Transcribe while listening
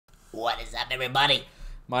What is up, everybody?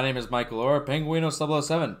 My name is Michael or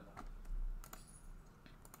Penguinos007.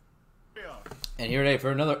 And here today for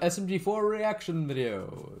another SMG4 reaction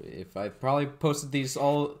video. If I probably posted these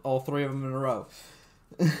all three of them in a row.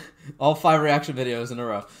 All 5 reaction videos in a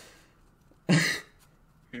row.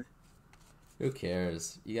 Who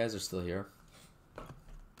cares? You guys are still here.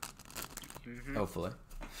 Hopefully.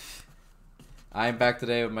 I'm back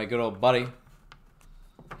today with my good old buddy.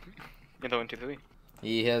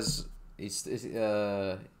 He's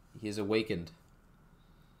awakened.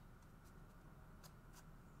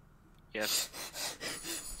 Yes.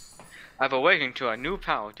 I've awakened to a new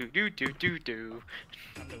power. Do.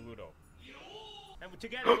 And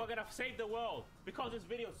together we're gonna save the world because this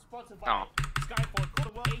video is sponsored by Skyford.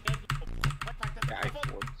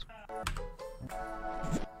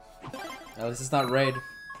 At least it's not raid.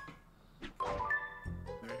 It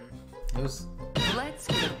was. Let's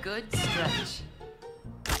get a good stretch.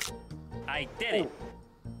 I did it.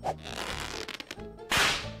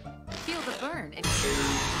 Feel the burn.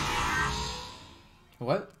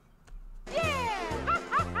 What?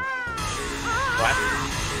 What?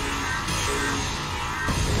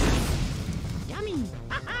 Yummy.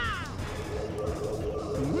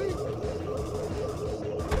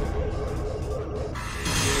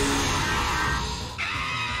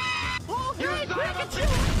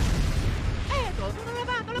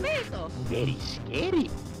 Very scary.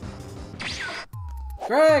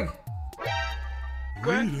 Greg!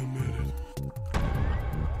 Wait a minute.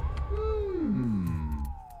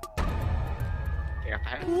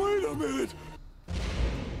 Wait a minute.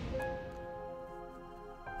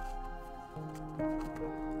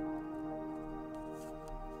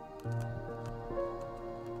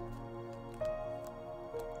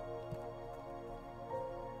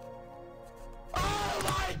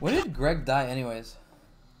 When did Greg die anyways?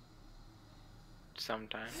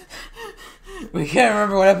 Sometime. We can't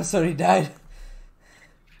remember what episode he died.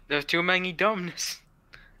 There's too many dumbness.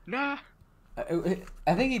 Nah.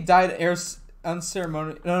 I think he died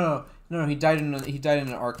unceremonious. No, he died in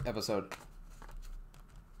an ARC episode.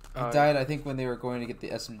 He died, I think, when they were going to get the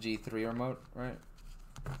SMG4 remote, right?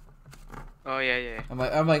 Oh yeah. I'm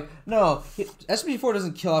like, no, SMG4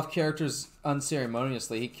 doesn't kill off characters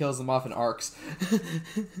unceremoniously. He kills them off in arcs.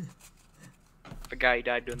 The guy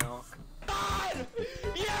died to an arc.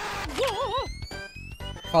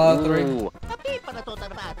 Fallout 3.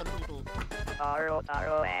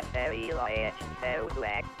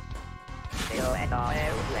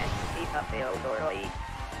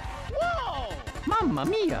 Whoa! Mamma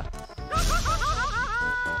mia!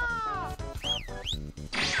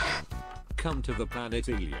 Come to the planet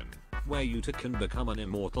Alien, where you too can become an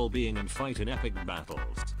immortal being and fight in epic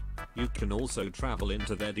battles. You can also travel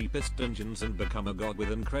into their deepest dungeons and become a god with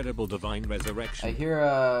incredible divine resurrection. I hear,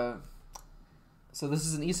 so this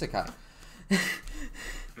is an isekai.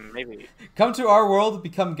 Maybe. Come to our world,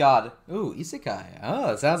 become god. Ooh, isekai.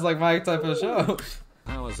 Oh, sounds like my type of show.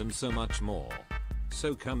 Powers and so much more.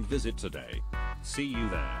 So come visit today. See you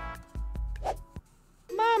there.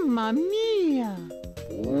 Mamma mia!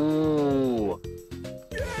 Ooh.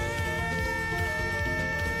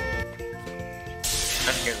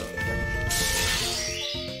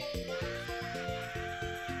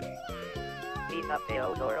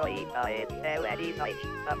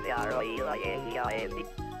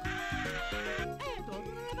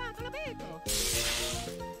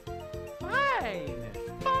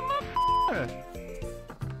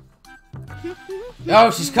 Oh,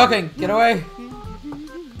 she's cooking! Get away!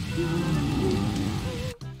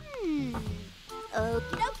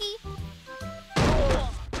 Okie dokie.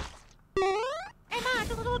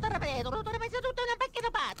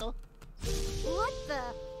 What the?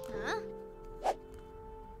 Huh?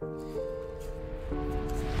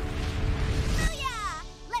 Oh yeah!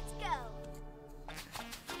 Let's go!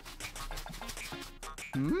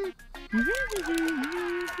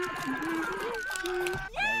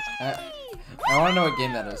 I want to know what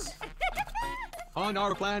game that is. On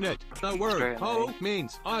our planet, the word ho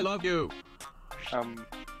means I love you. Ho,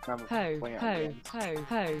 ho, ho,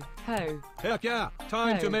 ho, ho. Heck yeah,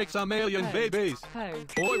 time to make some alien babies. Ho.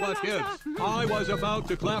 Boy, what gives? I was about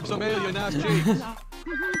to clap some alien ass cheeks.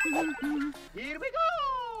 Here we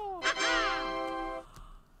go!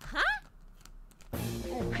 Huh?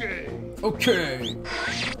 Okay.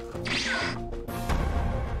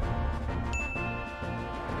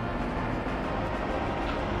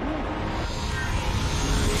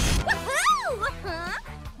 Woohoo! Uh-huh.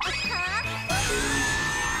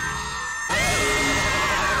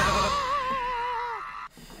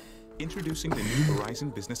 Introducing the new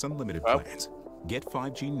Verizon Business Unlimited plans. Get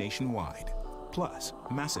 5G nationwide. plus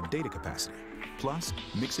massive data capacity, plus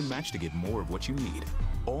mix and match to get more of what you need.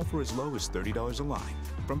 All for as low as $30 a line.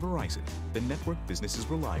 From Verizon, the network businesses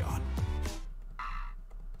rely on.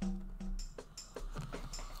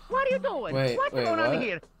 What are you doing? What's going on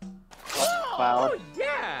here? Cloud. Oh,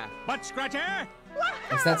 yeah! Butt scratcher!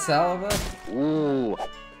 Is that Salva? Ooh.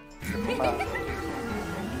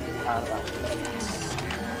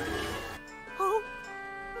 Oh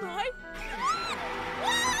my.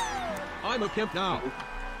 I'm a pimp now.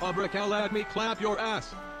 Abracal, let me clap your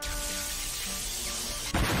ass.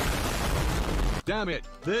 Damn it,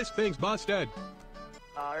 this thing's busted.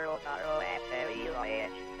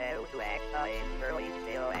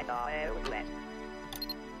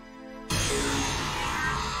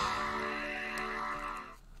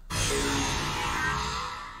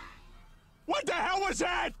 What the hell was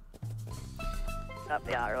that?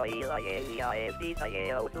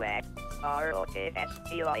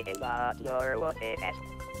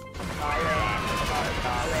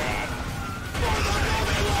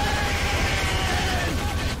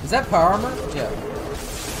 Is that power armor? Yeah.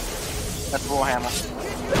 That's Warhammer.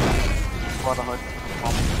 Brotherhood.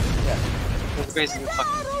 Yeah. It's basically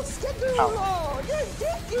fucking power.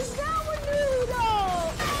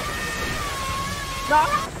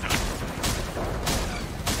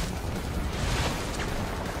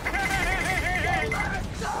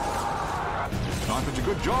 Not such a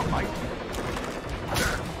good job, Mike.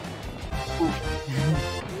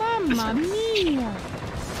 Mamma mia!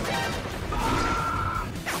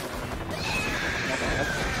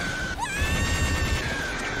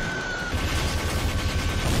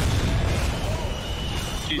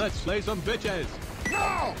 Let's slay some bitches.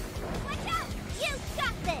 No! Watch out! You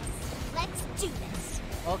got this! Let's do this!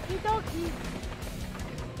 Okie dokie.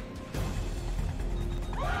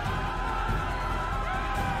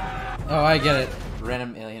 Oh, I get it.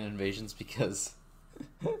 Random alien invasions because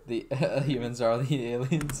the humans are the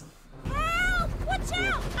aliens. Help! Watch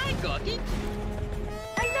out! I got it.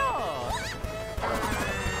 I know.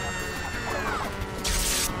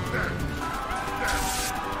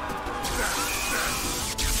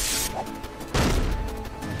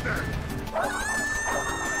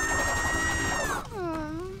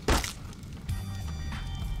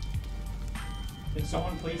 Can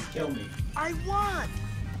someone please kill me? I won.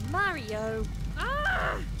 Mario!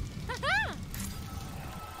 Ah! Haha!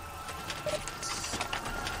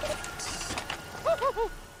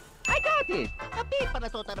 I got it. A bit para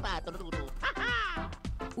sa trabaho. Haha!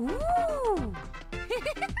 Ooh!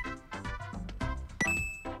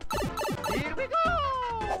 Here we go.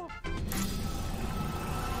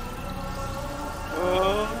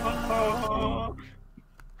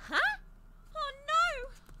 Huh? Oh no!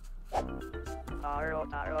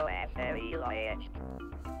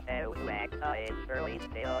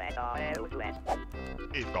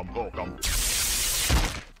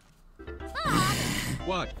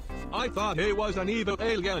 What? I thought he was an evil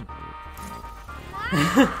alien.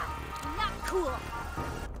 Not cool!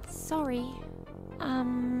 Sorry.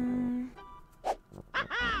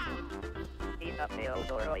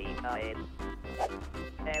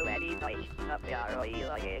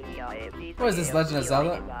 What is this, Legend of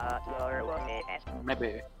Zelda?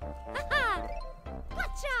 Maybe. Haha!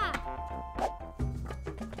 Gotcha!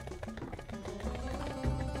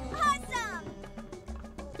 Awesome!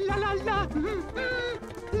 La la la.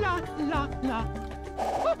 La la la.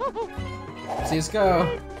 See us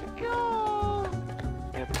go. Go.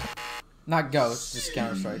 Yep. Not go, it's just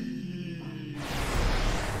Counter Strike.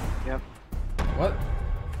 Yep. What?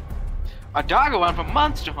 A doggo one from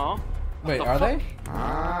Monster, huh? Wait, are they?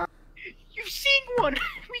 You've seen one!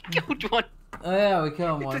 We killed one! Oh yeah, we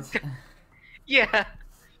killed him once. Yeah!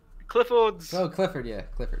 Clifford's. Oh, Clifford, yeah,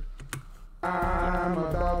 Clifford. I'm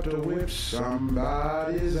about to whip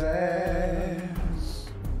somebody's ass.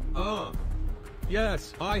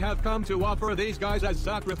 Yes, I have come to offer these guys as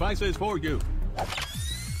sacrifices for you.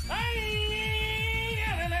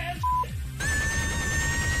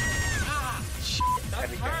 That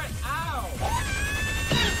hurt! Ow!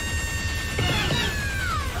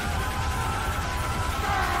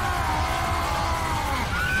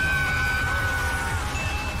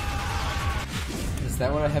 Is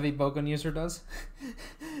that what a heavy bowgun user does?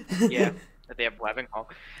 Yeah, that they have weapon call.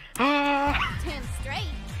 Damn straight!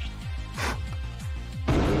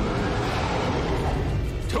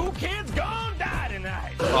 Two kids gonna die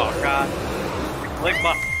tonight! Oh god.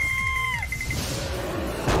 Ligma.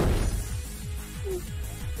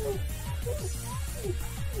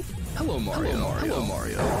 Hello, Mario. Hello,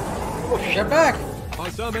 Mario. They're back! I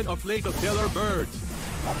summon a fleet of killer birds.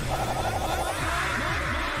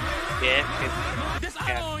 Yeah,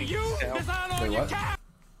 casting himself. Wait, what?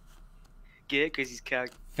 Get it? Because he's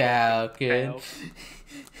casting. Falcon.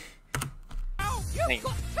 You've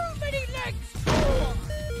got too many legs!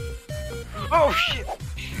 Oh shit!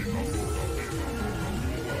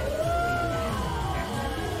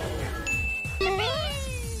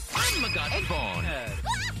 I'm got spawn.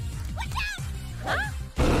 Watch out! Huh?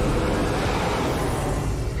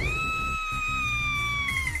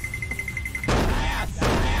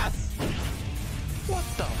 What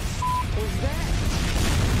the f was that?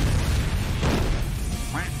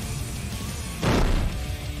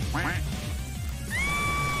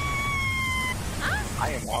 I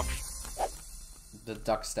am off. The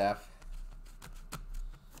duck staff.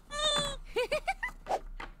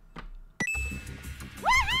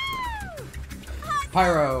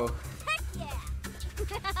 Pyro. Heck yeah!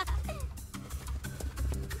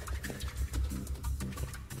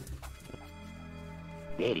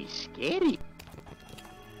 Very scary.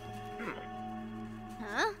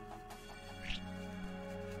 Huh?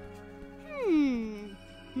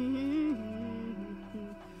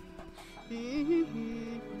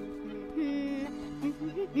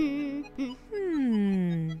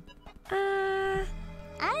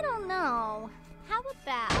 I don't know. How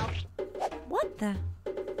about... What the?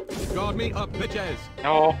 Got me up, bitches.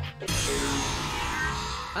 No.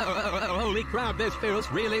 Holy crap, this feels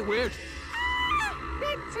really weird.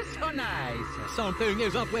 It's so nice. Something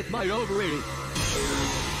is up with my ovary.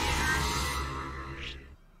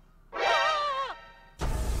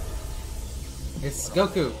 It's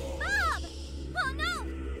Goku. Bob! Oh no!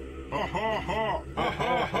 Ha ha ha! Ha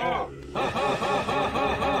ha ha!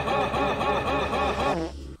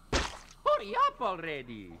 Hurry up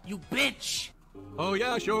already. You bitch! Oh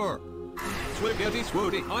yeah, sure. Swiggity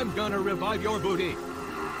swooty, I'm gonna revive your booty.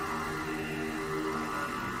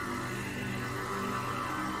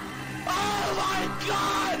 Oh my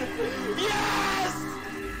god! Yes!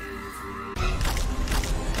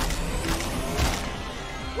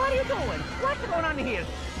 What are you doing? What's going on here?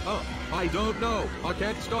 Oh, I don't know. I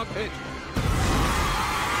can't stop it.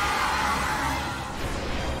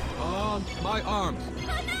 On my arms.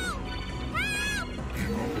 Oh no!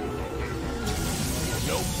 Help!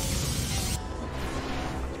 Nope.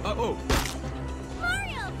 Uh-oh.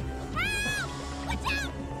 Mario! Help! Watch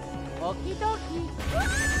out! Okie dokie.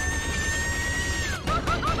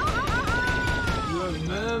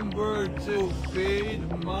 Remember to feed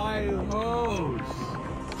my hose.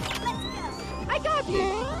 I got you!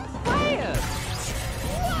 Fire!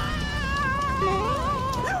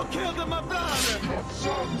 You killed my brother!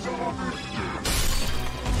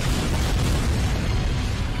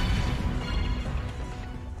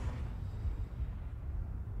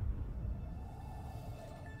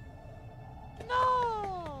 No!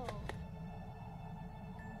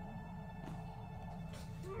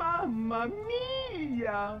 Mamma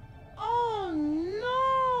mia! Oh no!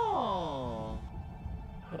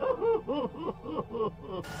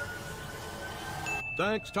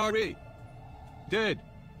 Thanks, Tari. Did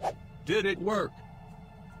it work?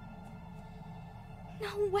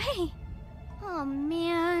 No way! Oh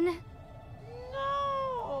man! No!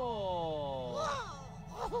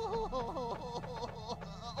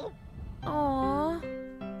 Aww.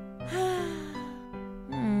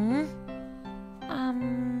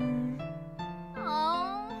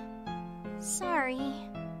 Oh. Sorry.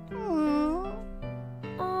 Aww.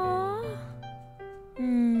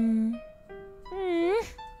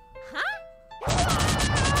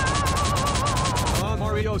 Huh?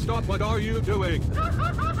 Mario, stop. What are you doing?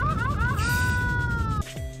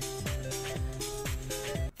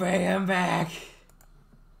 Bring him back.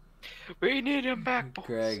 We need him back, boys.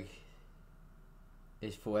 Greg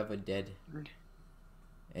is forever dead.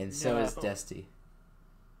 And so is Dusty.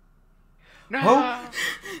 No!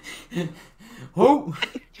 Who?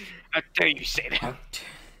 How dare you say that?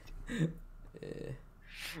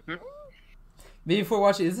 Me before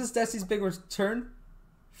watching, is this Dusty's big return?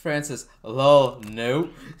 Francis, lol, no.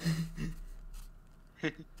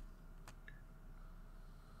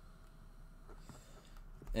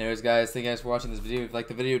 Anyways, guys, thank you guys for watching this video. If you like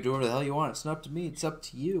the video, do whatever the hell you want. It's not up to me, it's up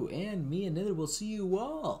to you. And me and Nither will see you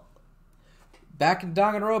all back in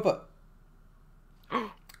Danganronpa.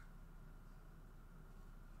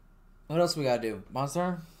 What else we gotta do?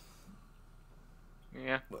 Monster?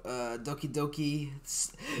 Yeah. Doki Doki,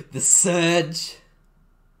 the Surge.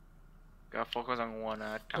 Gotta focus on one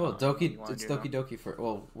at a time. Oh, Doki, it's Doki Doki for.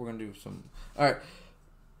 Well, we're gonna do some. All right,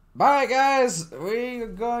 bye guys. We're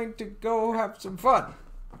going to go have some fun.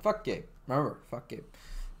 Fuck game. Remember, fuck game.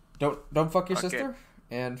 Don't fuck your sister,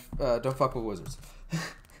 and don't fuck with wizards.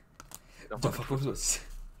 Don't fuck with wizards.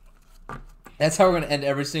 That's how we're gonna end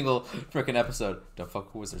every single freaking episode. Don't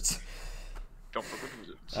fuck with wizards. Don't fuck with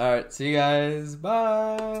wizards. Alright, see you guys.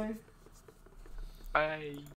 Bye. Bye.